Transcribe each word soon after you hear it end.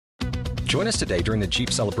Join us today during the Jeep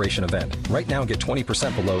Celebration event. Right now, get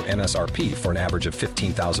 20% below MSRP for an average of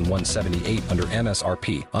 $15,178 under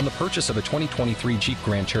MSRP on the purchase of a 2023 Jeep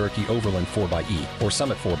Grand Cherokee Overland 4xE or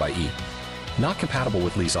Summit 4xE. Not compatible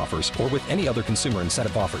with lease offers or with any other consumer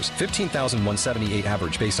incentive offers. $15,178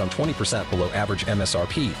 average based on 20% below average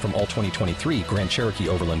MSRP from all 2023 Grand Cherokee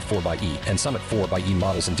Overland 4xE and Summit 4xE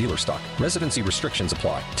models in dealer stock. Residency restrictions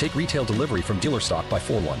apply. Take retail delivery from dealer stock by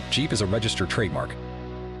 4/1. Jeep is a registered trademark.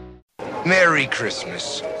 Merry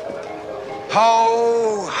Christmas.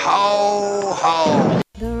 Ho, ho, ho.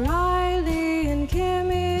 The Riley and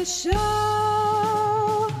Kimmy Show.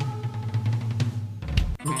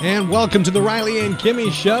 And welcome to the Riley and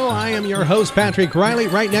Kimmy Show. I am your host, Patrick Riley.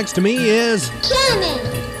 Right next to me is... Kimmy!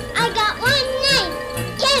 I got one name.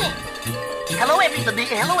 Kimmy! Hello, everybody.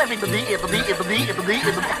 Hello, everybody.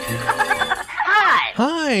 Hi.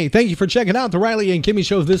 Hi. Thank you for checking out the Riley and Kimmy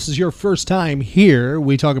Show. If this is your first time here,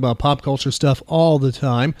 we talk about pop culture stuff all the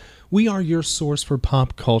time. We are your source for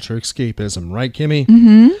pop culture escapism, right, Kimmy?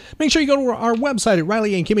 Mm-hmm. Make sure you go to our website at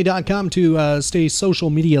rileyandkimmy.com to stay social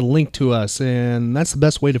media linked to us, and that's the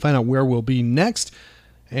best way to find out where we'll be next,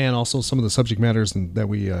 and also some of the subject matters that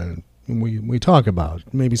we talk about.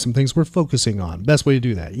 Maybe some things we're focusing on. Best way to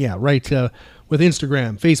do that, yeah, right, with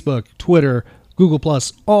Instagram, Facebook, Twitter, Google+,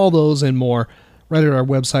 all those and more, right at our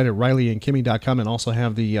website at rileyandkimmy.com, and also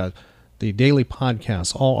have the daily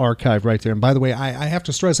podcasts, all archived right there. And by the way, I have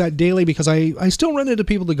to stress that daily because I still run into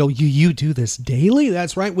people that go, you do this daily?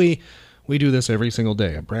 That's right, we do this every single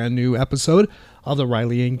day, a brand new episode of the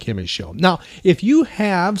Riley and Kimmy Show. Now, if you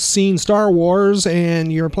have seen Star Wars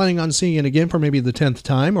and you're planning on seeing it again for maybe the 10th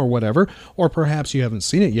time or whatever, or perhaps you haven't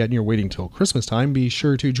seen it yet and you're waiting till Christmas time, be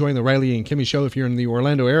sure to join the Riley and Kimmy Show if you're in the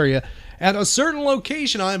Orlando area at a certain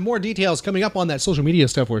location. I have more details coming up on that social media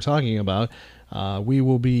stuff we're talking about. We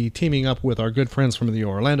will be teaming up with our good friends from the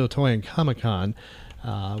Orlando Toy and Comic-Con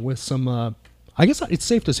with some, I guess it's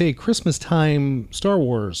safe to say, Christmas time Star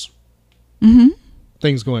Wars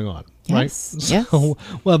things going on, right? Yes. So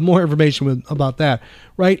we'll have more information about that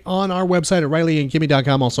right on our website at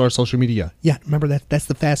rileyandkimmy.com, also our social media. Yeah, remember that's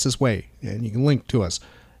the fastest way, and you can link to us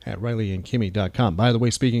at rileyandkimmy.com. By the way,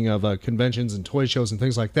 speaking of conventions and toy shows and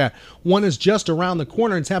things like that, one is just around the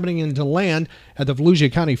corner. It's happening in DeLand at the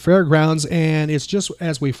Volusia County Fairgrounds, and it's just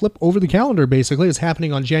as we flip over the calendar, basically. It's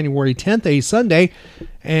happening on January 10th, a Sunday,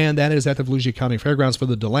 and that is at the Volusia County Fairgrounds for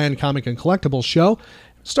the DeLand Comic and Collectibles Show.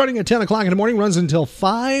 Starting at 10 o'clock in the morning, runs until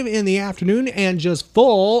 5 in the afternoon, and just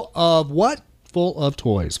full of what? Full of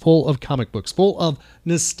toys, full of comic books, full of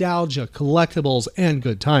nostalgia, collectibles, and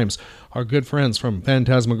good times. Our good friends from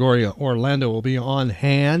Phantasmagoria Orlando will be on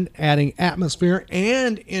hand, adding atmosphere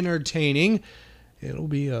and entertaining. It'll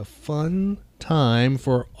be a fun time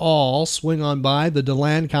for all. Swing on by the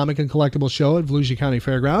DeLand Comic and Collectible Show at Volusia County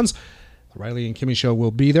Fairgrounds. The Riley and Kimmy Show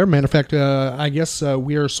will be there. Matter of fact, I guess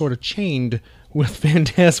we are sort of chained with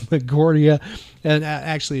Phantasmagoria, and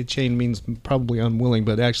actually chain means probably unwilling,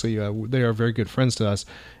 but actually they are very good friends to us.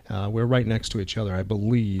 We're right next to each other, I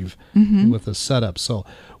believe, with the setup. So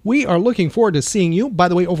we are looking forward to seeing you. By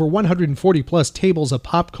the way, over 140 plus tables of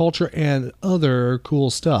pop culture and other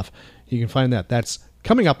cool stuff. You can find that. That's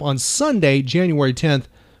coming up on Sunday, January 10th,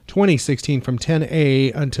 2016 from 10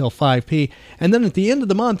 a until 5 p. And then at the end of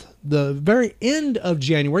the month, the very end of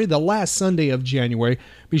January, the last Sunday of January,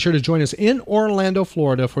 be sure to join us in Orlando,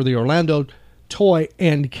 Florida for the Orlando Toy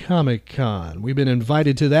and Comic-Con. We've been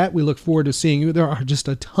invited to that. We look forward to seeing you. There are just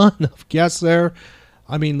a ton of guests there.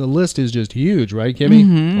 I mean, the list is just huge, right,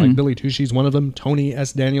 Kimmy? Like Billy Tushy's one of them. Tony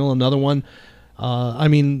S. Daniel, another one. Wait a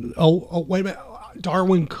minute.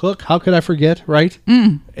 Darwin Cook, how could I forget, right?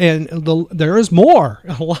 And there is more,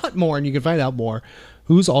 a lot more, and you can find out more.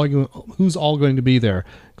 Who's all going to be there?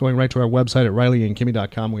 Going right to our website at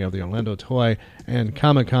rileyandkimmy.com. We have the Orlando Toy and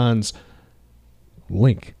Comic-Con's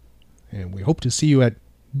link, and we hope to see you at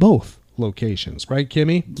both locations, right,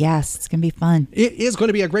 Kimmy? Yes, it's going to be fun. It is going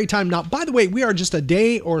to be a great time. Now, by the way, we are just a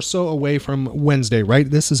day or so away from Wednesday, right?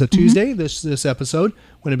 This is a Tuesday, this episode,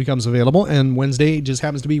 when it becomes available, and Wednesday just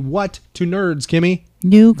happens to be what to nerds, Kimmy?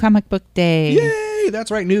 New Comic Book Day. Yay!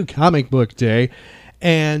 That's right, New Comic Book Day.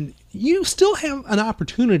 And you still have an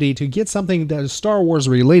opportunity to get something that is Star Wars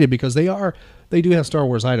related, because they do have Star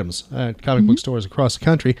Wars items at comic book stores across the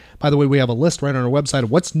country. By the way, we have a list right on our website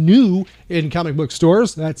of what's new in comic book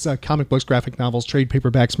stores. That's comic books, graphic novels, trade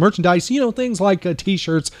paperbacks, merchandise, things like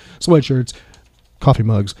t-shirts, sweatshirts, coffee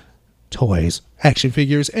mugs, toys, action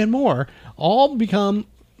figures, and more. All become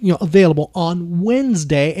available on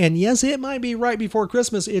Wednesday. And yes, it might be right before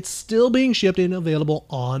Christmas. It's still being shipped and available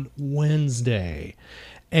on Wednesday.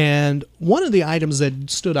 And one of the items that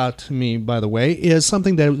stood out to me, by the way, is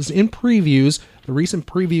something that was in previews, the recent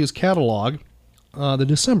previews catalog, the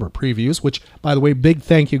December previews, which, by the way, big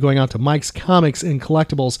thank you going out to Mike's Comics and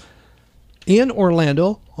Collectibles in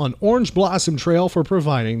Orlando on Orange Blossom Trail for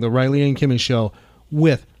providing the Riley and Kimmy Show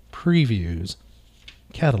with previews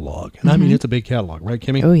catalog. And I mean, it's a big catalog, right,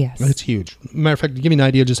 Kimmy? Oh, yes. It's huge. Matter of fact, to give you an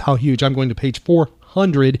idea just how huge, I'm going to page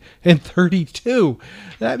 432.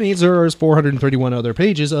 That means there's 431 other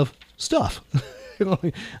pages of stuff.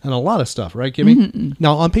 And a lot of stuff, right, Kimmy? Mm-hmm.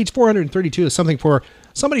 Now, on page 432 is something for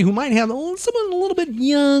somebody who might have someone a little bit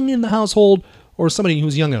young in the household, or somebody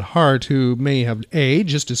who's young at heart who may have A,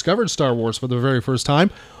 just discovered Star Wars for the very first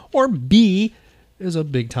time, or B, is a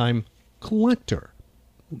big-time collector.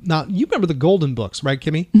 Now, you remember the Golden Books, right,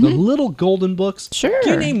 Kimmy? Mm-hmm. The little Golden Books? Sure.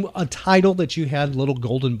 Can you name a title that you had little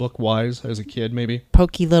Golden Book-wise as a kid, maybe?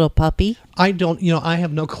 Pokey Little Puppy. I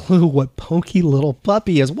have no clue what Pokey Little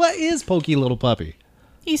Puppy is. What is Pokey Little Puppy?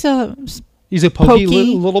 He's a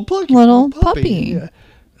pokey little puppy. Little puppy. Yeah.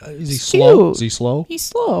 Is he slow? Is he slow? He's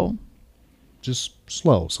slow. Just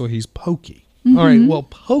slow, so he's pokey. Mm-hmm. All right, well,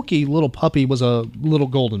 Pokey Little Puppy was a little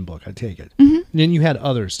Golden Book, I take it. Mm-hmm. And then you had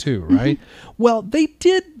others too, right? Mm-hmm. Well, they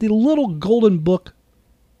did the little Golden Book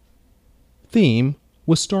theme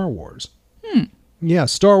with Star Wars. Yeah,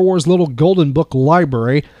 Star Wars Little Golden Book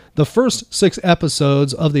Library. The first 6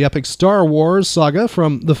 episodes of the epic Star Wars saga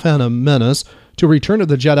from The Phantom Menace to Return of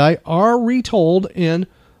the Jedi are retold in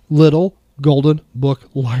Little Golden Book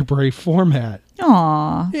Library format.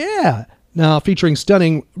 Aww. Yeah. Now, featuring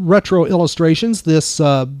stunning retro illustrations, this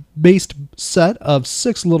based set of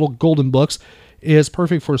 6 little golden books is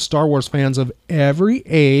perfect for Star Wars fans of every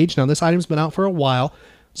age. Now, this item's been out for a while.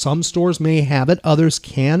 Some stores may have it. Others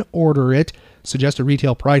can order it. Suggested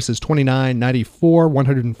retail price is $29.94,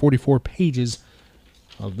 144 pages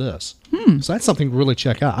of this. So that's something to really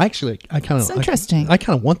check out. I kind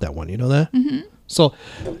of want that one. You know that? Mm-hmm. So,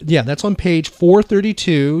 yeah, that's on page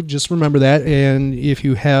 432. Just remember that. And if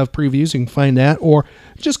you have previews, you can find that. Or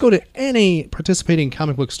just go to any participating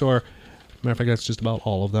comic book store. Matter of fact, that's just about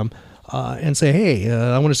all of them. And say, hey,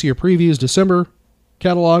 I want to see your previews, December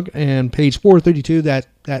catalog. And page 432,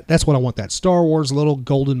 that's what I want, that Star Wars Little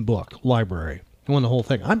Golden Book Library. I want the whole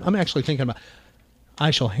thing. I'm actually thinking about,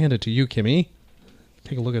 I shall hand it to you, Kimmy.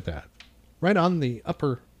 Take a look at that. Right on the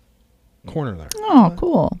upper corner there. Oh,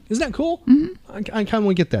 cool. Isn't that cool? Mm-hmm. I kind of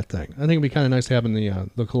want to get that thing. I think it'd be kind of nice to have in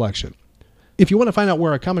the collection. If you want to find out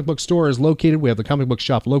where a comic book store is located, we have the comic book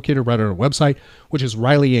shop located right on our website, which is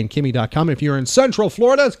RileyandKimmy.com. If you're in Central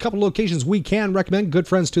Florida, a couple locations we can recommend. Good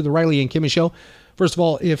friends to the Riley and Kimmy Show. First of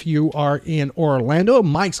all, if you are in Orlando,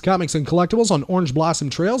 Mike's Comics and Collectibles on Orange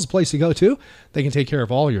Blossom Trail is a place to go to. They can take care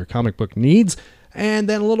of all your comic book needs. And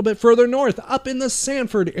then a little bit further north, up in the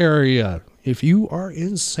Sanford area. If you are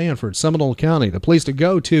in Sanford, Seminole County, the place to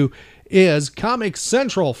go to is Comic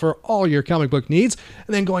Central for all your comic book needs.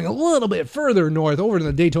 And then going a little bit further north, over to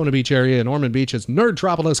the Daytona Beach area in Ormond Beach, is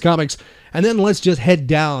Nerdtropolis Comics. And then let's just head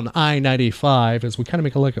down I-95 as we kind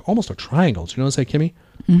of make almost a triangle. Do you notice that, Kimmy?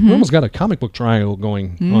 Mm-hmm. We almost got a comic book triangle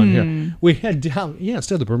going on here. We head down,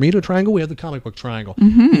 instead of the Bermuda Triangle, we have the comic book triangle.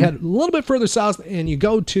 Mm-hmm. We head a little bit further south, and you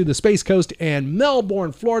go to the Space Coast, and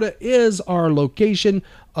Melbourne, Florida is our location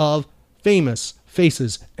of Famous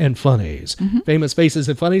Faces and Funnies. Mm-hmm. Famous Faces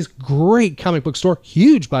and Funnies, great comic book store.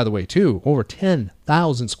 Huge, by the way, too. Over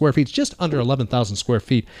 10,000 square feet, just under 11,000 square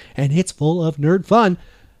feet. And it's full of nerd fun.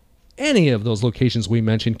 Any of those locations we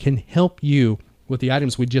mentioned can help you with the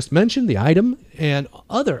items we just mentioned, the item, and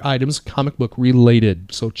other items comic book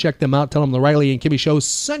related. So check them out. Tell them the Riley and Kimmy Show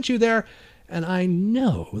sent you there. And I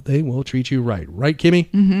know they will treat you right. Right,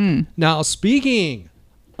 Kimmy? Mm-hmm. Now, speaking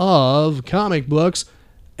of comic books,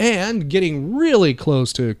 and getting really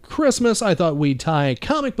close to Christmas, I thought we'd tie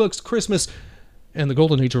comic books, Christmas, and the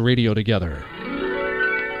Golden Age of radio together.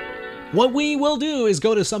 What we will do is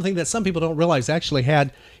go to something that some people don't realize actually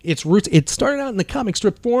had its roots. It started out in the comic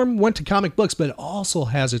strip form, went to comic books, but it also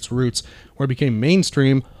has its roots where it became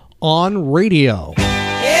mainstream on radio.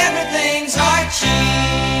 Everything's Archie.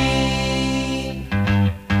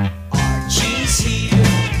 Archie's here.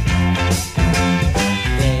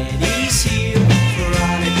 Betty's here.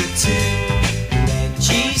 Veronica too.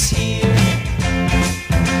 Reggie's here.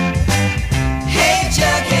 Hey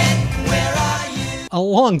Jughead, where are you? A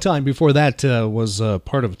long time before that was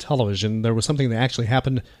part of television, there was something that actually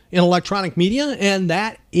happened in electronic media, and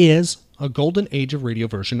that is a golden age of radio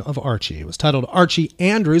version of Archie. It was titled Archie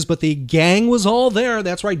Andrews, but the gang was all there.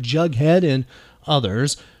 That's right, Jughead and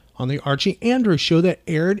others on the Archie Andrews show that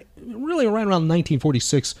aired really around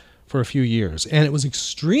 1946 for a few years. And it was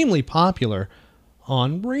extremely popular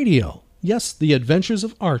on radio. Yes, The Adventures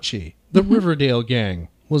of Archie, the Riverdale Gang,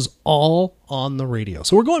 was all on the radio.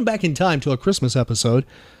 So we're going back in time to a Christmas episode.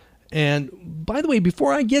 And by the way,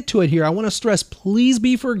 before I get to it here, I want to stress, please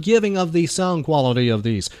be forgiving of the sound quality of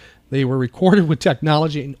these. They were recorded with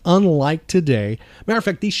technology, and unlike today, matter of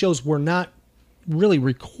fact, these shows were not really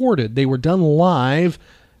recorded. They were done live.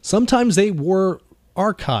 Sometimes they were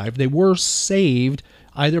archived. They were saved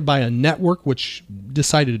either by a network, which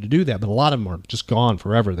decided to do that, but a lot of them are just gone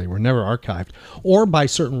forever. They were never archived. Or by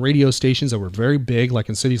certain radio stations that were very big, like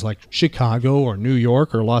in cities like Chicago or New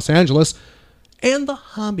York or Los Angeles. And the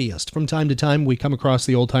hobbyist. From time to time, we come across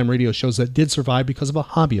the old-time radio shows that did survive because of a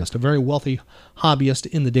hobbyist, a very wealthy hobbyist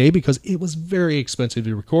in the day, because it was very expensive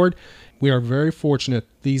to record. We are very fortunate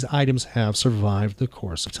these items have survived the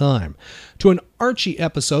course of time. To an Archie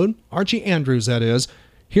episode, Archie Andrews that is,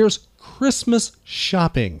 here's Christmas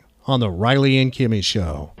Shopping on the Riley and Kimmy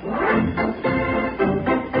Show.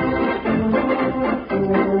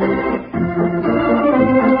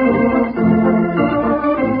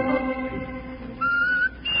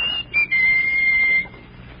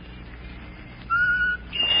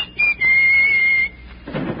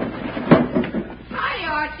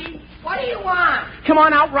 Come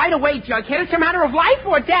on out right away, Jughead. It's a matter of life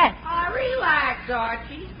or death. Relax,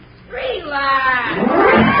 Archie. Relax.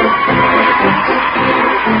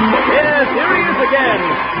 Yes, here he is again.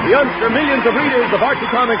 The youngster millions of readers of Archie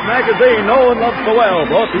Comics magazine know and love so well.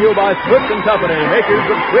 Brought to you by Swift & Company, makers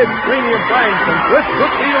of Swift Premium Franks and Swift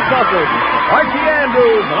Brookfield Sausage. Archie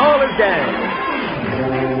Andrews and all his gang.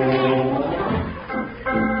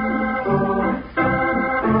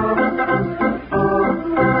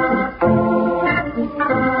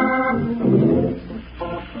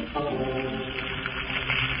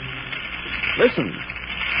 Listen.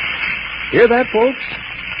 Hear that, folks?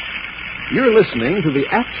 You're listening to the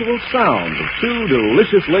actual sound of two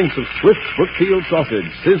delicious links of Swift's Brookfield sausage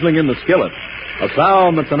sizzling in the skillet. A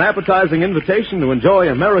sound that's an appetizing invitation to enjoy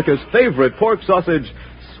America's favorite pork sausage,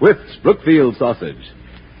 Swift's Brookfield sausage.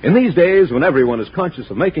 In these days, when everyone is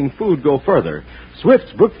conscious of making food go further,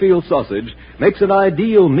 Swift's Brookfield sausage makes it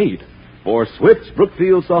ideal meat. For Swift's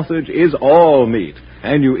Brookfield sausage is all meat,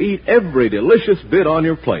 and you eat every delicious bit on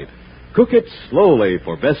your plate. Cook it slowly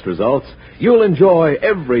for best results. You'll enjoy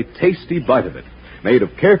every tasty bite of it. Made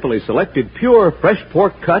of carefully selected pure fresh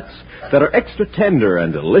pork cuts that are extra tender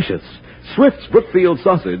and delicious. Swift's Brookfield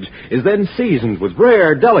sausage is then seasoned with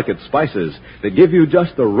rare, delicate spices that give you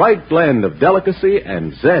just the right blend of delicacy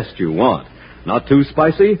and zest you want. Not too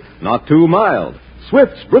spicy, not too mild.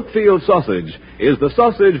 Swift's Brookfield sausage is the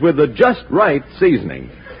sausage with the just right seasoning.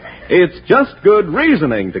 It's just good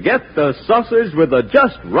reasoning to get the sausage with the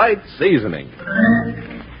just right seasoning.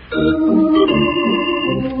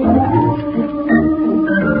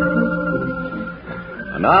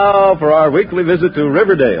 And now for our weekly visit to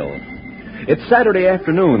Riverdale. It's Saturday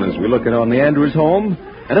afternoon as we look in on the Andrews home,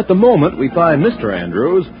 and at the moment we find Mr.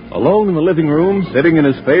 Andrews alone in the living room, sitting in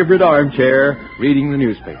his favorite armchair, reading the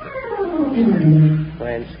newspaper.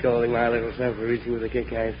 When scolding my little son for reaching with a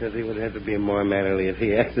cake, I said he would have to be more mannerly if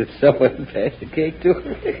he asked if someone to pass the cake to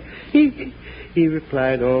him. He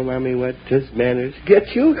replied, "Oh, Mommy, what does manners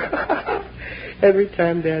get you?" Every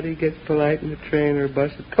time Daddy gets polite in the train or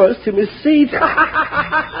bus, it goes to his seat. Hey,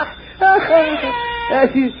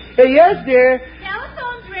 yes, dear.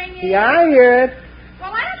 Telephone's ringing. Yeah, I hear it.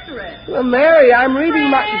 Well, answer it. Well, Mary, I'm reading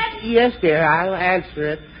my... Yes, dear, I'll answer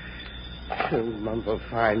it. Mumble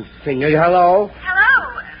fine finger. Hello?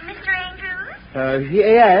 Hello, Mr. Andrews?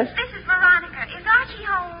 Yes. This is Veronica. Is Archie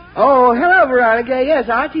home? Oh, hello, Veronica. Yes,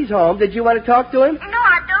 Archie's home. Did you want to talk to him? No,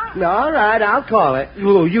 I don't. No, all right, I'll call it.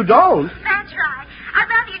 Oh, you don't? That's right. I'd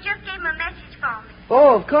rather you just gave him a message for me.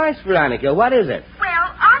 Oh, of course, Veronica. What is it?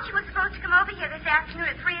 Well, Archie was supposed to come over here this afternoon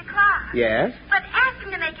at 3 o'clock. Yes? But ask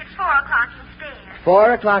him to make it 4 o'clock instead.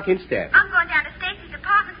 4 o'clock instead. I'm going down to Stacy's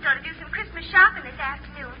department store to do some Christmas shopping this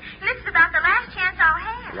afternoon. And this is about the last chance I'll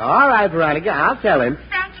have. All right, Veronica. I'll tell him.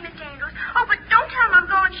 Thank you, Mr. Andrews. Oh, but don't tell him I'm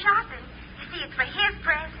going shopping. You see, it's for his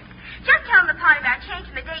present. Just tell him the part about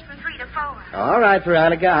changing the date from 3 to 4. All right,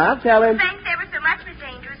 Veronica. I'll tell him. Thanks ever so much, Mr.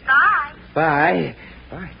 Andrews. Bye. Bye.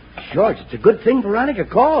 Bye. George, it's a good thing Veronica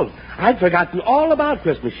called. I'd forgotten all about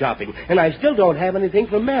Christmas shopping, and I still don't have anything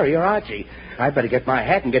from Mary or Archie. I'd better get my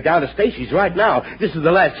hat and get down to Stacy's right now. This is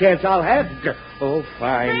the last chance I'll have. Oh,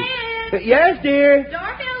 fine. Fred. Yes, dear.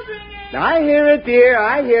 Doorbell's ringing. I hear it, dear.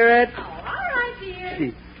 I hear it. Oh, all right,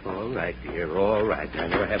 dear. All right, dear. All right. I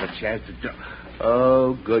never have a chance to do...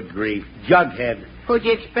 Oh, good grief. Jughead. Who'd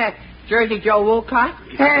you expect? Jersey Joe Woolcott?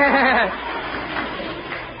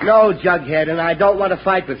 No, Jughead, and I don't want to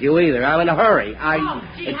fight with you either. I'm in a hurry. Oh,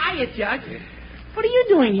 gee, hiya, Jug. What are you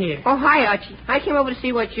doing here? Oh, hi, Archie. I came over to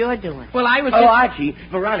see what you're doing. Well, I was... Oh, Archie,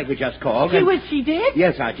 Veronica just called. She did?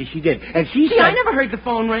 Yes, Archie, she did. And she Gee, said... I never heard the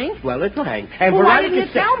phone ring. Well, it rang. And Well, why Veronica didn't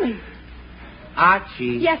you tell me?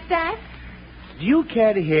 Archie... Yes, Dad? Do you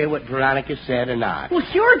care to hear what Veronica said or not? Well,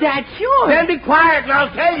 sure, Dad, sure. Then be quiet and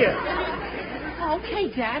I'll tell you. Okay,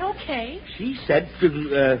 Dad, okay. She said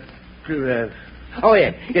oh,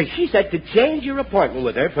 yeah. She said to change your appointment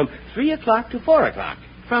with her from 3 o'clock to 4 o'clock.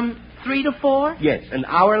 From 3 to 4? Yes, an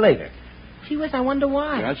hour later. Gee whiz, I wonder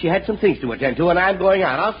why. Well, she had some things to attend to, and I'm going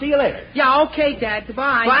out. I'll see you later. Yeah, okay, Dad.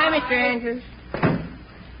 Goodbye. Bye, Mr. Andrews.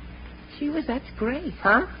 Gee whiz, that's great.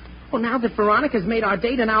 Huh? Well, now that Veronica's made our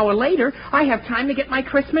date an hour later, I have time to get my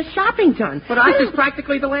Christmas shopping done. But this is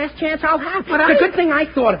practically the last chance I'll have. It's a good thing I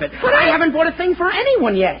thought of it. But I haven't bought a thing for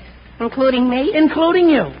anyone yet. Including me? Including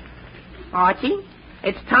you. Archie,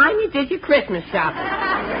 it's time you did your Christmas shopping.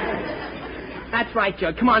 That's right,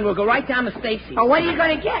 Jug. Come on, we'll go right down to Stacy's. Oh, what are you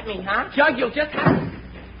going to get me, huh? Jug, you'll just have...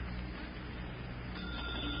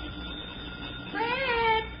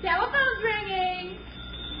 Fred, telephone's ringing.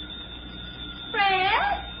 Fred?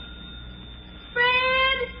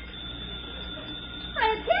 Fred?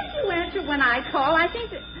 Fred, can't you answer when I call? I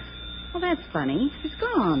think that... Well, that's funny. She's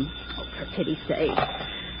gone. Oh, for pity's sake.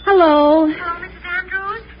 Hello. Hello, Mrs.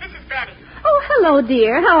 Andrews. This is Betty. Oh, hello,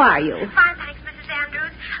 dear. How are you? Fine, thanks, Mrs.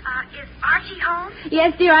 Andrews. Is Archie home?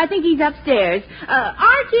 Yes, dear. I think he's upstairs.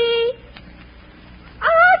 Archie!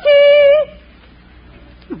 Archie!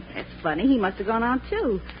 That's funny. He must have gone out,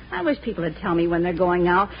 too. I wish people would tell me when they're going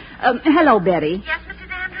out. Hello, Betty. Yes, Mrs.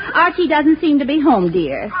 Andrews? Archie doesn't seem to be home,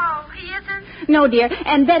 dear. Oh, he isn't? No, dear.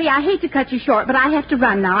 And, Betty, I hate to cut you short, but I have to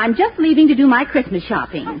run now. I'm just leaving to do my Christmas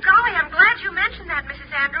shopping. Oh, golly, I'm glad you mentioned that,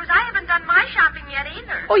 Mrs. Andrews. I haven't done my shopping yet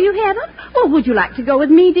either. Oh, you haven't? Well, would you like to go with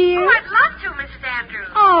me, dear? Oh, I'd love to, Mrs. Andrews.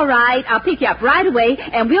 All right. I'll pick you up right away,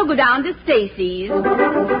 and we'll go down to Stacy's.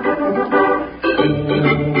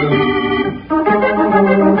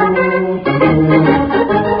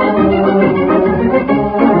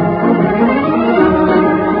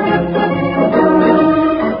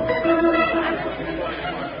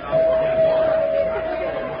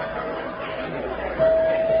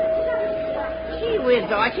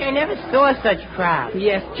 Archie, I never saw such crowd.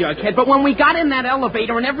 Yes, Jughead, but when we got in that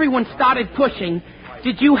elevator and everyone started pushing,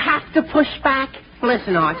 did you have to push back?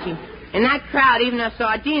 Listen, Archie, in that crowd, even a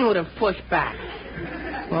sardine would have pushed back.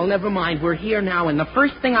 Well, never mind. We're here now, and the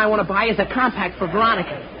first thing I want to buy is a compact for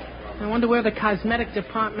Veronica. I wonder where the cosmetic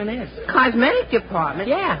department is. Cosmetic department?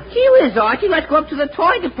 Yeah. Gee whiz, Archie, let's go up to the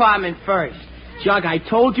toy department first. Jug, I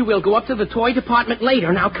told you we'll go up to the toy department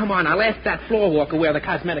later. Now, come on. I'll ask that floor walker where the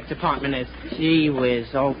cosmetic department is. Gee whiz,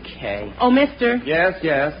 okay. Oh, mister.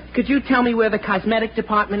 Yes. Could you tell me where the cosmetic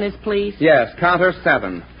department is, please? Yes, counter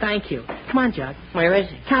 7. Thank you. Come on, Jug. Where is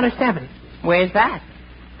it? Counter 7. Where's that?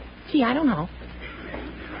 Gee, I don't know.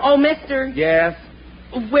 Oh, mister. Yes.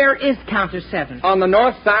 Where is counter 7? On the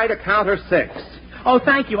north side of counter 6. Oh,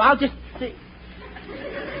 thank you. I'll just...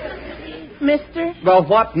 Mister? Well,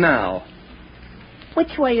 what now?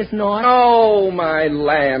 Which way is north? Oh, my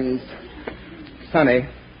lands. Sonny,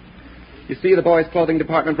 you see the boys' clothing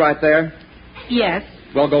department right there? Yes.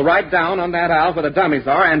 Well, go right down on that aisle where the dummies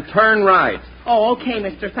are and turn right. Oh, okay,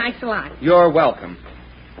 mister. Thanks a lot. You're welcome.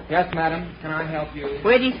 Yes, madam. Can I help you?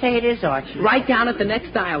 Where do you say it is, Archie? Right down at the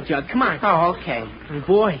next aisle, Jug. Come on. Oh, okay. Oh,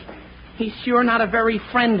 boy, he's sure not a very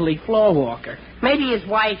friendly floor walker. Maybe his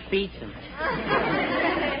wife beats him.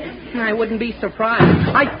 I wouldn't be surprised.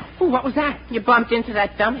 Oh, what was that? You bumped into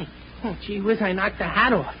that dummy. Oh, gee whiz, I knocked the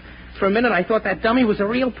hat off. For a minute, I thought that dummy was a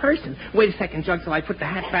real person. Wait a second, Jug, till I put the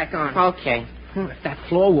hat back on. Okay. If that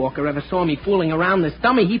floor walker ever saw me fooling around this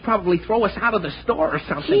dummy, he'd probably throw us out of the store or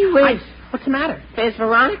something. Gee whiz. What's the matter? There's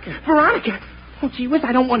Veronica. Veronica? Oh, gee whiz,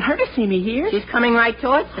 I don't want her to see me here. She's coming right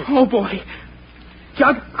towards us. Oh, boy.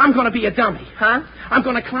 Jug, I'm going to be a dummy. Huh? I'm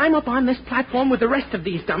going to climb up on this platform with the rest of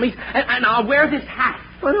these dummies, and I'll wear this hat.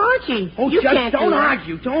 But, Archie, oh, you Jug, can't don't do that.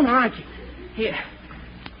 argue. Don't argue. Here.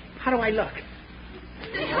 How do I look?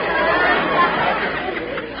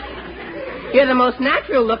 You're the most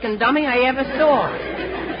natural-looking dummy I ever saw.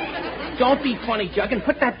 Don't be funny, Jug, and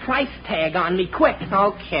put that price tag on me quick.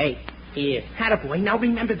 Okay. Here. Attaboy. Now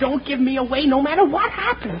remember, don't give me away no matter what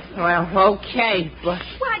happens. Well, okay, but...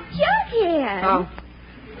 Why, Jughead. Oh.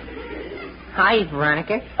 Hi,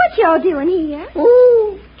 Veronica. What y'all doing here?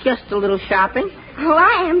 Ooh, just a little shopping. Oh,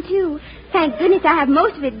 I am, too. Thank goodness I have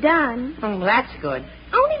most of it done. Oh, that's good.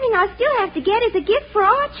 Only thing I still have to get is a gift for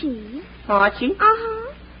Archie. Archie?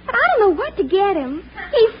 Uh-huh. But I don't know what to get him.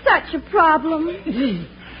 He's such a problem.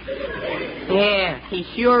 Yeah, he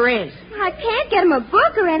sure is. I can't get him a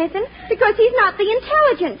book or anything because he's not the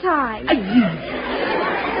intelligent type.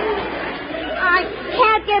 I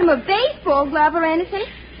can't get him a baseball glove or anything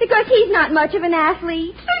because he's not much of an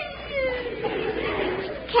athlete.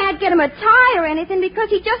 Can't get him a tie or anything because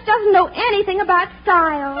he just doesn't know anything about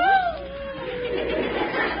style.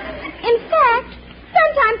 In fact,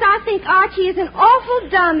 sometimes I think Archie is an awful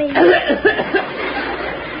dummy.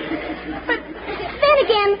 But then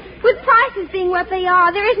again, with prices being what they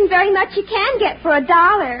are, there isn't very much you can get for $1.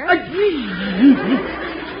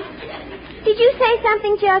 Did you say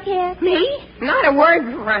something, Jughead? Me? Not a word,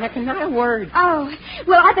 Veronica, not a word. Oh,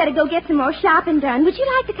 well, I better go get some more shopping done. Would you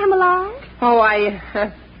like to come along? Oh,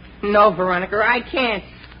 no, Veronica, I can't.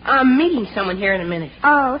 I'm meeting someone here in a minute.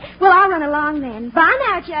 Oh, well, I'll run along then. Bye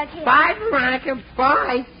now, Jughead. Bye, Veronica,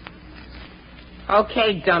 bye.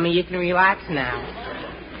 Okay, dummy, you can relax now.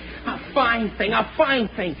 A fine thing.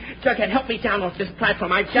 Jughead, help me down off this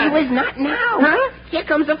platform. I've got... He was not now. Huh? Here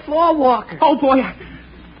comes a floor walker. Oh, boy,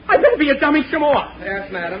 I better be a dummy some more. Yes,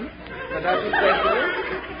 madam. The doesn't stay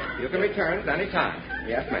here. You can return at any time.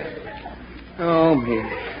 Yes, ma'am. Oh, me.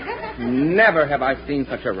 Never have I seen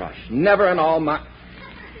such a rush. Never in all my...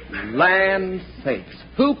 Land sakes.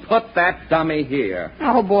 Who put that dummy here?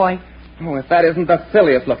 Oh, boy. Oh, if that isn't the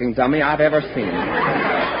silliest looking dummy I've ever seen.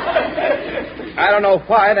 I don't know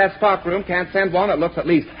why that stockroom can't send one that looks at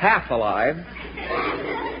least half alive.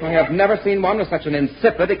 I have never seen one with such an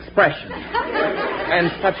insipid expression.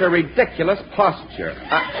 And such a ridiculous posture.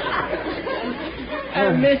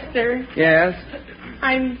 Mister. Yes?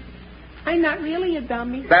 I'm not really a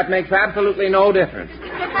dummy. That makes absolutely no difference.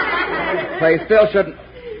 They still shouldn't...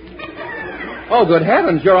 Oh, good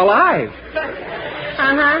heavens, you're alive.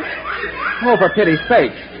 Uh-huh. Oh, for pity's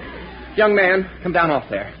sake. Young man, come down off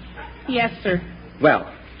there. Yes, sir. Well,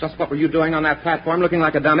 just what were you doing on that platform looking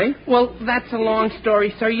like a dummy? Well, that's a long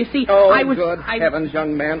story, sir. You see, Oh, I was... good heavens,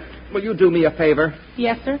 young man. Will you do me a favor?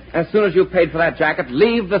 Yes, sir? As soon as you've paid for that jacket,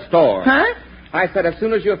 leave the store. Huh? I said as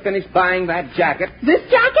soon as you've finished buying that jacket... This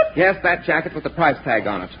jacket? Yes, that jacket with the price tag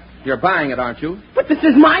on it. You're buying it, aren't you? But this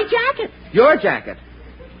is my jacket. Your jacket?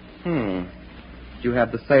 Do you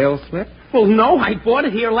have the sales slip? Well, no, I bought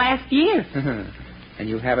it here last year. And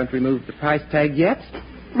you haven't removed the price tag yet?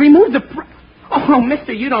 Removed the price? Oh,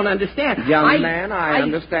 mister, you don't understand. Young man, I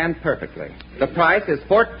understand perfectly. The price is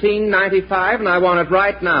 $14.95, and I want it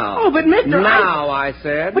right now. Oh, but mister, Now, I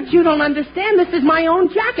said. But you don't understand. This is my own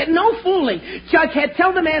jacket. No fooling. Jughead,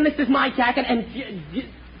 tell the man this is my jacket, and...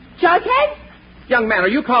 Jughead? Young man, are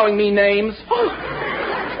you calling me names? Oh.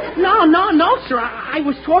 No, sir. I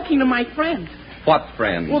was talking to my friend. What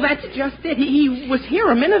friend? Well, that's just it. He was here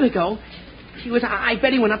a minute ago. I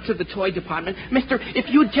bet he went up to the toy department. Mister, if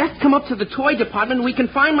you'd just come up to the toy department, we can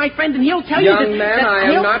find my friend, and he'll tell you that... Young man,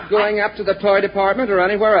 I am not going up to the toy department or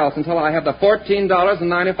anywhere else until I have the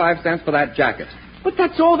 $14.95 for that jacket. But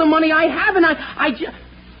that's all the money I have, and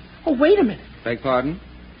Oh, wait a minute. Beg pardon?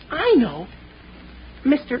 I know.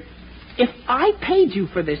 Mister, if I paid you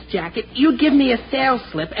for this jacket, you'd give me a sales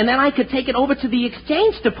slip, and then I could take it over to the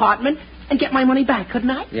exchange department and get my money back,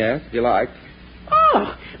 couldn't I? Yes, if you like.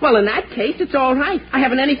 Oh, well, in that case, it's all right. I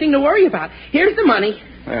haven't anything to worry about. Here's the money.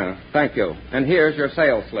 Yeah, thank you. And here's your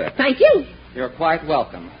sales slip. Thank you. You're quite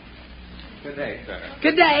welcome. Good day, sir.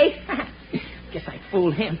 Good day. Guess I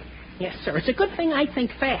fooled him. Yes, sir. It's a good thing I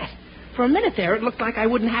think fast. For a minute there, it looked like I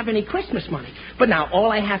wouldn't have any Christmas money. But now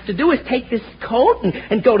all I have to do is take this coat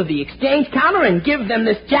and go to the exchange counter and give them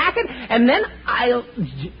this jacket, and then I'll...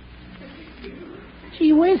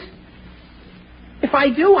 Gee whiz. If I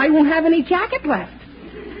do, I won't have any jacket left.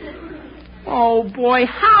 Oh, boy,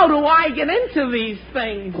 how do I get into these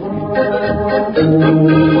things?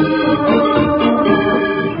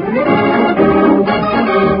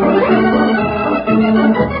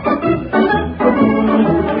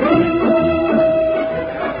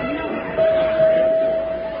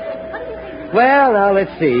 Well, now,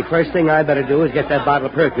 let's see. First thing I better do is get that bottle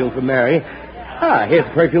of perfume for Mary. Here's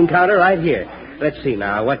the perfume counter right here. Let's see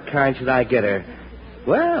now. What kind should I get her?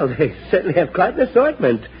 Well, they certainly have quite an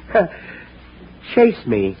assortment. Chase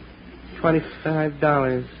Me,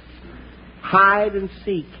 $25. Hide and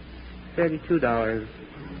Seek, $32.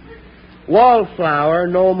 Wallflower,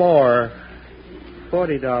 No More,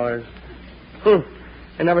 $40.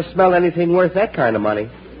 I never smelled anything worth that kind of money.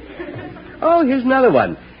 Oh, here's another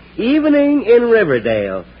one. Evening in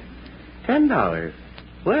Riverdale, $10.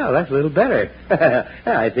 Well, that's a little better.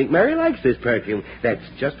 I think Mary likes this perfume. That's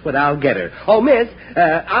just what I'll get her. Oh, miss,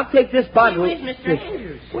 I'll take this bottle. Where's Mr.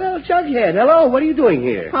 Andrews? Well, Jughead, hello. What are you doing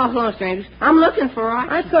here? Oh, hello, strangers. I'm looking for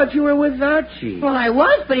Archie. I thought you were with Archie. Well, I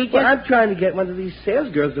was, but he just... Well, I'm trying to get one of these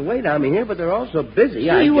salesgirls to wait on me here, but they're all so busy.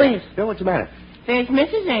 Gee whiz. No, what's the matter? There's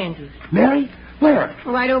Mrs. Andrews. Mary? Where?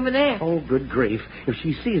 Right over there. Oh, good grief. If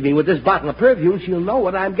she sees me with this bottle of perfume, she'll know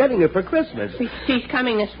what I'm getting her for Christmas. She's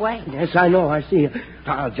coming this way. Yes, I know. I see.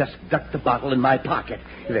 I'll just duck the bottle in my pocket.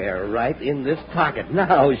 There, right in this pocket.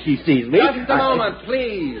 Now she sees me. Just a moment,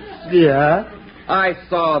 please. Yeah? I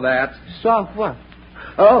saw that. Saw what?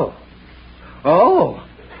 Oh. Oh.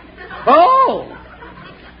 Oh!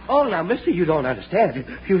 Oh, now, mister, you don't understand.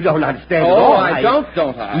 You don't understand at all. I don't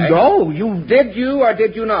I? No, you... Did you or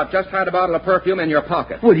did you not just hide a bottle of perfume in your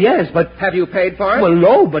pocket? Well, yes, but... Have you paid for it? Well,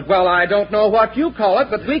 no, but... Well, I don't know what you call it,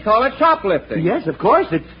 but we call it shoplifting. Yes, of course,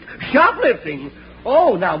 it's shoplifting.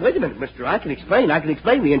 Oh, now, wait a minute, mister. I can explain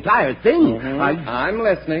the entire thing. Mm-hmm. I'm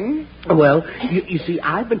listening. Well, you see,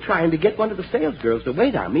 I've been trying to get one of the salesgirls to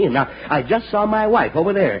wait on me, and now I just saw my wife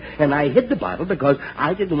over there, and I hid the bottle because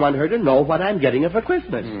I didn't want her to know what I'm getting her for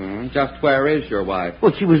Christmas. Just where is your wife?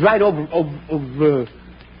 Well, she was right over...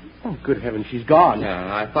 Oh, good heavens, she's gone.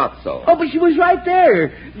 Yeah, I thought so. Oh, but she was right there.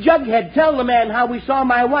 Jughead, tell the man how we saw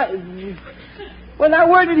my wife. Well, now,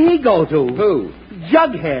 where did he go to? Who?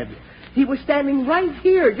 Jughead. He was standing right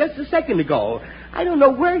here just a second ago. I don't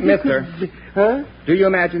know where you Mister. Huh? Do you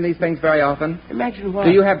imagine these things very often? Imagine what?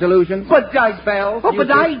 Do you have delusions? But I... Spells? Oh, You but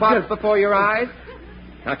see I... spots before your eyes?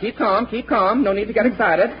 Now, keep calm. No need to get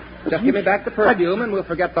excited. Just give me back the perfume, and we'll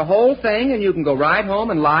forget the whole thing, and you can go right home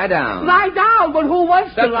and lie down. Lie down? But who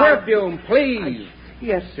wants to The lie? perfume, please.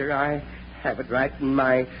 Yes, sir, I have it right in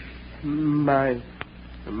my...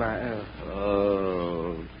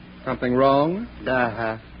 Something wrong?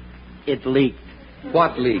 Uh-huh. It leaked.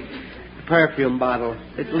 What leaked? The perfume bottle.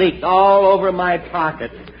 It leaked all over my pocket.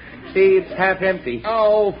 See, it's half empty.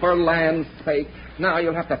 Oh, for land's sake. Now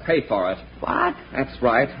you'll have to pay for it. What? That's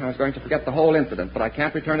right. I was going to forget the whole incident, but I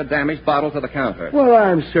can't return a damaged bottle to the counter. Well,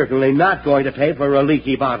 I'm certainly not going to pay for a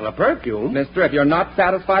leaky bottle of perfume. Mister, if you're not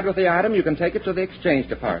satisfied with the item, you can take it to the exchange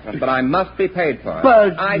department, but I must be paid for it.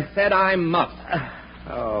 But... I said I must.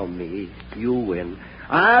 Oh, me. You win.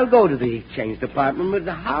 I'll go to the exchange department,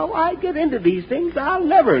 but how I get into these things, I'll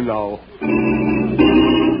never know.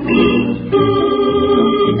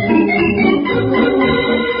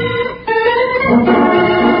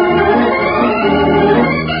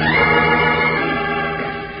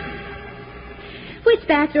 Which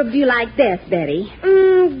bathrobe do you like best, Betty?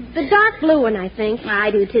 The dark blue one, I think.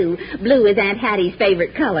 I do, too. Blue is Aunt Hattie's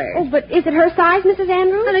favorite color. Oh, but is it her size, Mrs.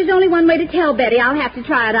 Andrews? Well, there's only one way to tell, Betty. I'll have to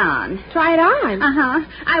try it on. Try it on? Uh-huh.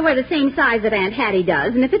 I wear the same size that Aunt Hattie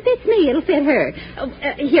does, and if it fits me, it'll fit her.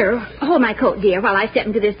 Here, hold my coat, dear, while I step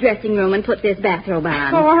into this dressing room and put this bathrobe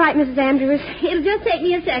on. Oh, all right, Mrs. Andrews. It'll just take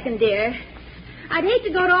me a second, dear. I'd hate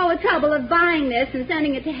to go to all the trouble of buying this and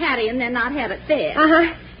sending it to Hattie and then not have it fit.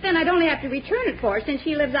 Uh-huh. Then I'd only have to return it for her since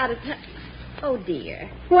she lives out of town. Oh, dear.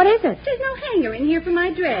 What is it? There's no hanger in here for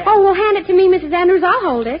my dress. Oh, well, hand it to me, Mrs. Andrews. I'll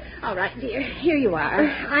hold it. All right, dear. Here you are.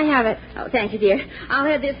 I have it. Oh, thank you, dear. I'll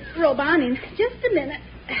have this robe on in just a minute.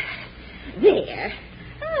 There.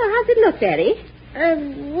 Oh, how's it look, Betty?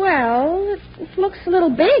 Well, it looks a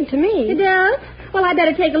little big to me. It does? Well, I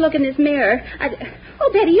better take a look in this mirror.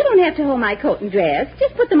 Oh, Betty, you don't have to hold my coat and dress.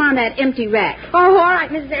 Just put them on that empty rack. Oh, all right,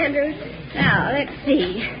 Mrs. Andrews. Now, let's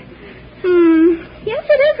see. Yes,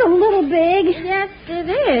 it is a little big. Yes, it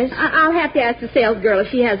is. I'll have to ask the salesgirl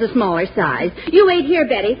if she has a smaller size. You wait here,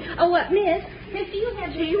 Betty. Oh, Miss, do you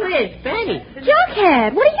have... Gee whiz, Betty.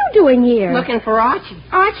 Jughead, what are you doing here? Looking for Archie.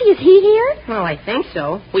 Archie, is he here? Well, I think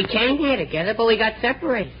so. We came here together, but we got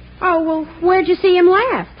separated. Oh, well, where'd you see him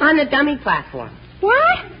last? On the dummy platform.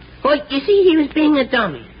 What? Well, you see, he was being a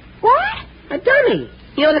dummy. What? A dummy.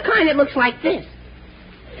 You know, the kind that looks like this.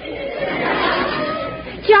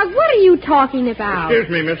 Jug, what are you talking about? Excuse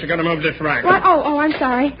me, miss. I gotta move this rack. What? Oh, I'm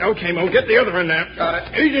sorry. Okay, Mo, get the other one now. Got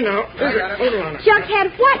it. Easy now. Hold on.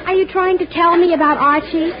 Jughead, what are you trying to tell me about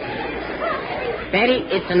Archie? Betty,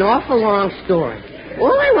 it's an awful long story.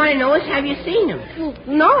 All I want to know is, have you seen him? Well,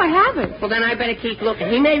 no, I haven't. Well, then I better keep looking.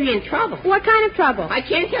 He may be in trouble. What kind of trouble? I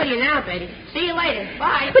can't tell you now, Betty. See you later.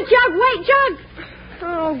 Bye. But, Jug, wait, Jug.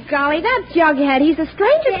 Oh, golly, that's Jughead. He's the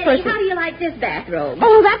strangest Betty, person. how do you like this bathrobe?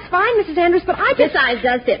 Oh, that's fine, Mrs. Andrews, but I This just... size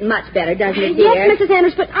does fit much better, doesn't it, dear? Yes, Mrs.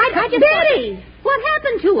 Andrews, but I just... Betty, what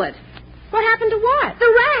happened to it? What happened to what? The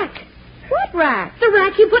rack. What rack? The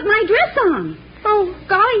rack you put my dress on. Oh,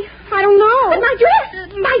 golly, I don't know. But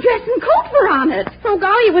my dress and coat were on it. Oh,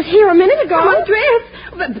 golly, it was here a minute ago. My dress.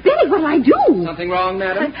 But, Betty, what'll I do? Something wrong,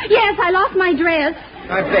 madam? Yes, I lost my dress.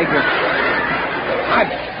 I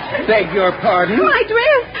beg your pardon. My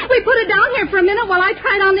dress. We put it down here for a minute while I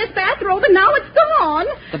tried on this bathrobe, and now it's gone.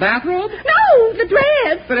 The bathrobe? No, the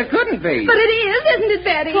dress. But it couldn't be. But it is, isn't it,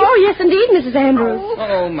 Betty? Oh, yes, indeed, Mrs. Andrews.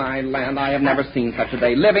 Oh, my land, I have never seen such a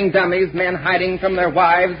day. Living dummies, men hiding from their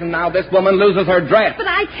wives, and now this woman loses her dress. But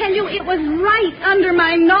I tell you, it was right under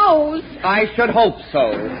my nose. I should hope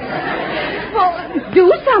so. Well,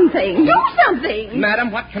 do something. Do something.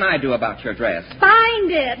 Madam, what can I do about your dress?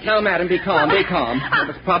 Find it. No, madam, be calm, be calm. It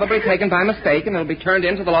was probably taken by mistake, and it'll be turned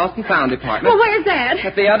into the Lost and Found department. Well, where's that?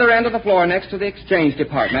 At the other end of the floor, next to the exchange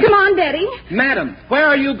department. Come on, Betty. Madam, where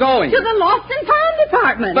are you going? To the Lost and Found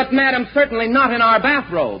department. But, madam, certainly not in our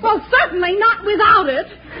bathrobe. Well, certainly not without it.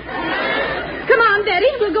 Come on, Betty.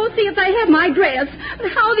 We'll go see if they have my dress.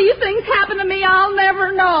 How these things happen to me, I'll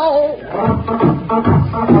never know.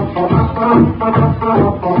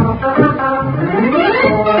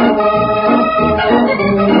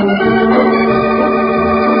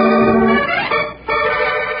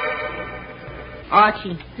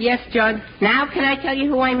 Archie. Yes, Jug? Now can I tell you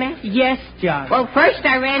who I met? Yes, Jug. Well, first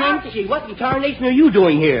I ran into... Archie, what in tarnation are you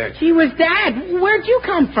doing here? She was Dad. Where'd you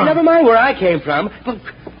come from? Never mind where I came from. But,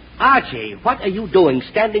 Archie, what are you doing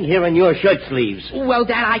standing here in your shirt sleeves? Well,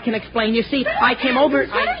 Dad, I can explain. You see, I came over...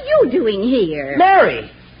 What are you doing here?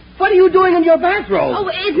 Mary, what are you doing in your bathrobe? Oh,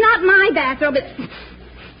 it's not my bathrobe. It's...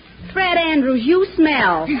 Fred Andrews, you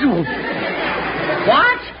smell.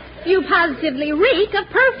 What? You positively reek of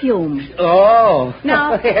perfume. Oh.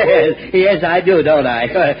 No. Yes, I do, don't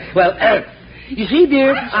I? Well, you see,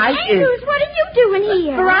 dear, Andrews, what are you doing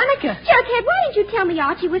here? Veronica. Jughead, why didn't you tell me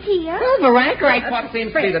Archie was here? Well, Veronica, What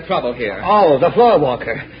seems to be the trouble here? Oh, the floor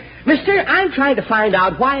walker. Mister, I'm trying to find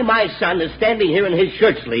out why my son is standing here in his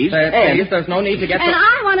shirt sleeves. Please, there's no need to get... And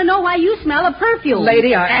I want to know why you smell of perfume.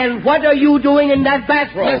 Lady, And what are you doing in that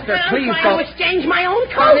bathrobe? Mister, please I'm don't... trying to exchange my own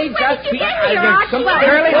coat. Honey, just... When did you get here, Archie?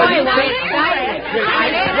 Shirley, will you please...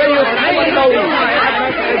 Will you please go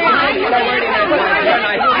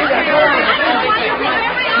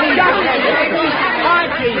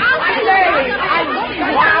Archie,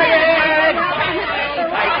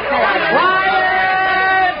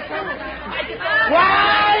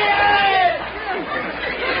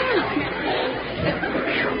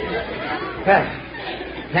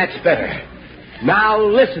 That's better. Now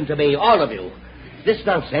listen to me, all of you. This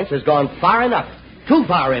nonsense has gone far enough. Too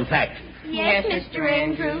far, in fact. Yes, Mr.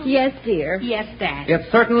 Andrews. Yes, dear. Yes, Dad. It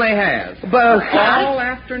certainly has. But all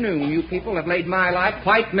afternoon, you people have made my life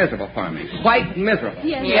quite miserable for me. Quite miserable.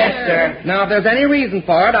 Yes, sir. Now, if there's any reason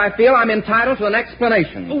for it, I feel I'm entitled to an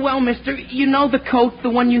explanation. Well, mister, you know the coat, the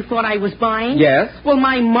one you thought I was buying? Yes? Well,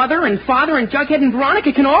 my mother and father and Jughead and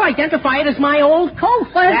Veronica can all identify it as my old coat.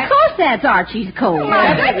 Well, of course that's Archie's coat.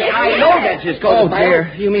 I know that's his coat. Oh,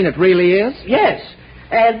 dear. You mean it really is? Yes.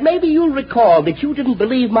 And maybe you'll recall that you didn't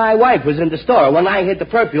believe my wife was in the store when I hid the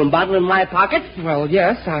perfume bottle in my pocket. Well,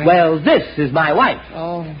 yes, Well, this is my wife.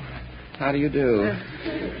 Oh, how do you do?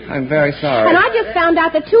 I'm very sorry. And I just found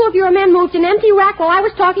out that two of your men moved an empty rack while I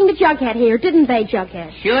was talking to Jughead here, didn't they,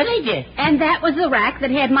 Jughead? Sure they did. And that was the rack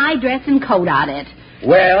that had my dress and coat on it.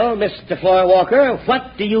 Well, Mr. Floorwalker,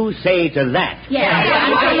 what do you say to that? Yeah.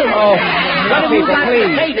 Oh, What have you people, got to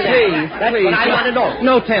please, say to that? please, That's please. what I want to know.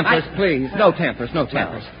 No tempers, please. No tempers, no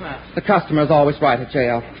tempers. The customer's always right at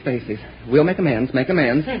J.L. Stacy's. We'll make amends, make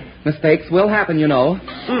amends. Mistakes will happen, you know.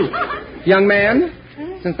 Young man,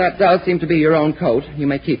 since that does seem to be your own coat, you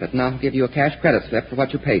may keep it, and I'll give you a cash credit slip for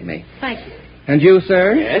what you paid me. Thank you. And you,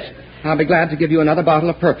 sir? Yes? I'll be glad to give you another bottle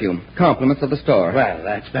of perfume. Compliments of the store. Well,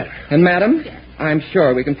 that's better. And, madam, I'm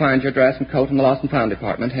sure we can find your dress and coat in the Lost and Found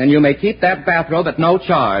department, and you may keep that bathrobe at no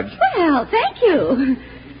charge. Well, thank you.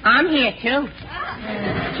 I'm here, too.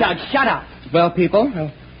 Judge, shut up. Well, people,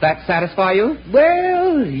 will that satisfy you?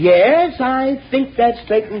 Well, yes, I think that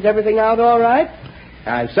straightens everything out all right.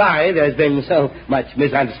 I'm sorry there's been so much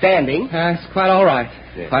misunderstanding. That's quite all right.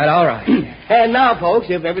 Quite all right. And now, folks,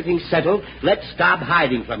 if everything's settled, let's stop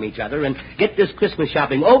hiding from each other and get this Christmas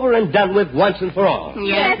shopping over and done with once and for all.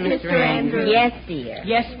 Yes, Mr. Andrews. Yes, dear.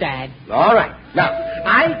 Yes, Dad. All right. Now,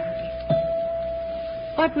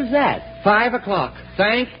 What was that? 5 o'clock.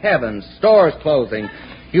 Thank heavens. Store's closing.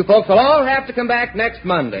 You folks will all have to come back next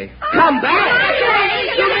Monday. Come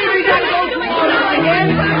back? You mean we gotta go tomorrow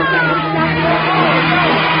again?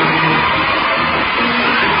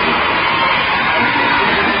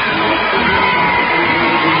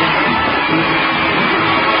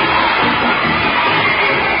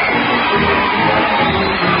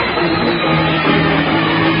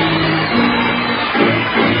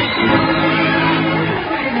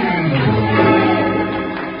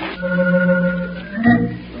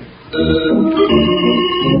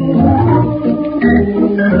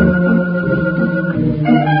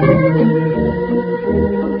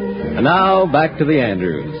 And now, back to the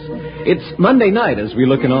Andrews. It's Monday night as we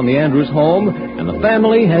look in on the Andrews home, and the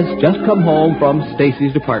family has just come home from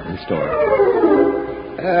Stacy's department store.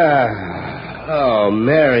 Oh,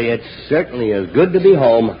 Mary, it certainly is good to be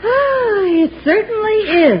home. It certainly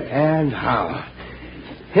is. And how?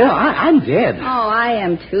 You know, I'm dead. Oh, I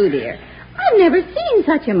am too, dear. I've never seen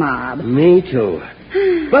such a mob. Me too.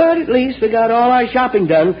 But at least we got all our shopping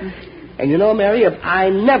done. And you know, Mary, if I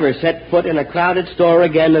never set foot in a crowded store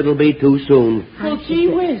again, it'll be too soon. Oh, gee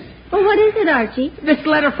whiz. Well, what is it, Archie? This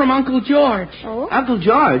letter from Uncle George. Oh? Uncle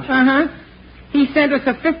George? Uh-huh. He sent us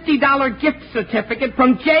a $50 gift certificate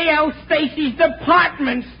from J.L. Stacy's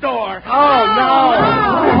department store. Oh, no.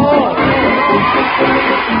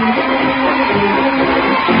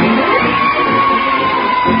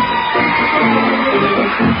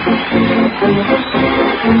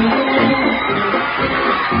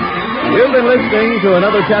 You've been listening to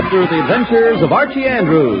another chapter of the Adventures of Archie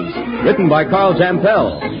Andrews, written by Carl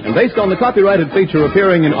Jampel, and based on the copyrighted feature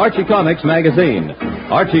appearing in Archie Comics magazine.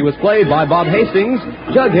 Archie was played by Bob Hastings.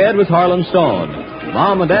 Jughead was Harlan Stone.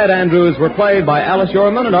 Mom and Dad Andrews were played by Alice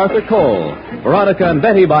Yorman and Arthur Cole. Veronica and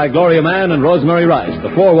Betty by Gloria Mann and Rosemary Rice.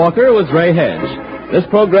 The floor walker was Ray Hedge. This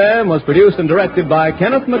program was produced and directed by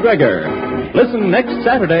Kenneth McGregor. Listen next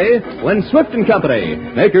Saturday when Swift & Company,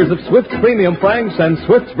 makers of Swift's Premium Franks and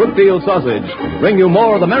Swift's Brookfield Sausage, bring you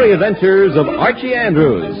more of the merry adventures of Archie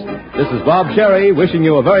Andrews. This is Bob Sherry wishing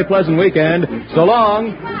you a very pleasant weekend. So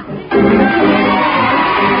long.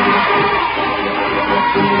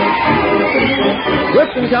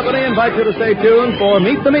 Swift & Company invite you to stay tuned for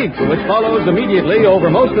Meet the Meeks, which follows immediately over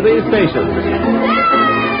most of these stations.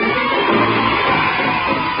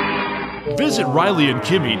 Visit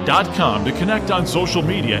RileyandKimmy.com to connect on social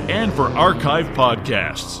media and for archive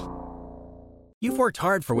podcasts. You've worked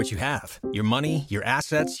hard for what you have. Your money, your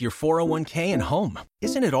assets, your 401k, and home.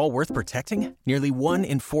 Isn't it all worth protecting? Nearly 1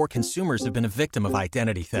 in 4 consumers have been a victim of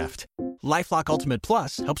identity theft. LifeLock Ultimate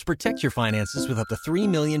Plus helps protect your finances with up to $3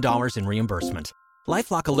 million in reimbursement.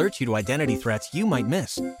 LifeLock alerts you to identity threats you might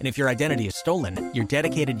miss. And if your identity is stolen, your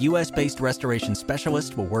dedicated U.S.-based restoration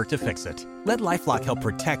specialist will work to fix it. Let LifeLock help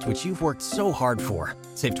protect what you've worked so hard for.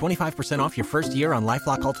 Save 25% off your first year on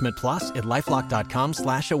LifeLock Ultimate Plus at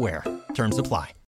LifeLock.com/aware. Terms apply.